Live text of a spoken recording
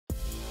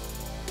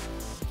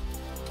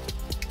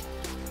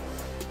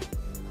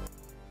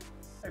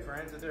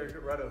Friends, it's Eric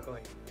at RotoClean,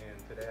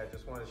 and today I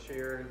just want to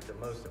share the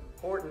most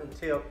important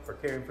tip for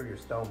caring for your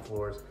stone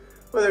floors.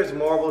 Whether it's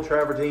marble,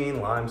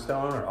 travertine,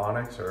 limestone, or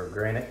onyx, or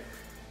granite,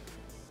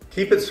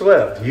 keep it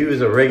swept.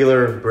 Use a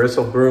regular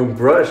bristle broom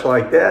brush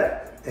like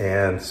that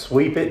and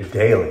sweep it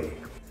daily.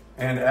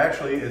 And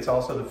actually, it's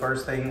also the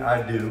first thing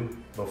I do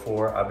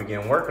before I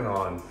begin working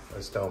on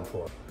a stone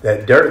floor.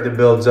 That dirt that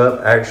builds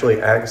up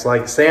actually acts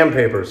like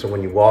sandpaper, so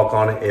when you walk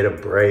on it, it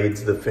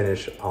abrades the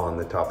finish on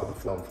the top of the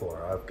stone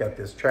floor. I've got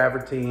this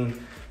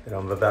travertine that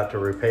I'm about to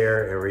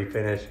repair and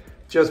refinish.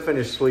 Just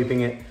finished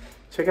sweeping it.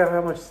 Check out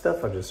how much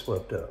stuff I just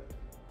swept up.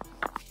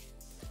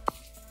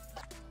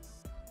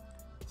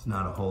 It's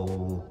not a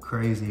whole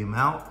crazy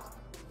amount,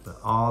 but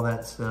all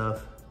that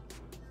stuff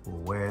will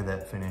wear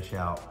that finish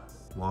out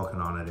walking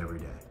on it every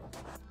day.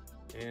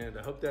 And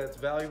I hope that's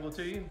valuable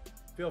to you.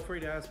 Feel free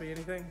to ask me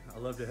anything.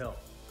 I'd love to help.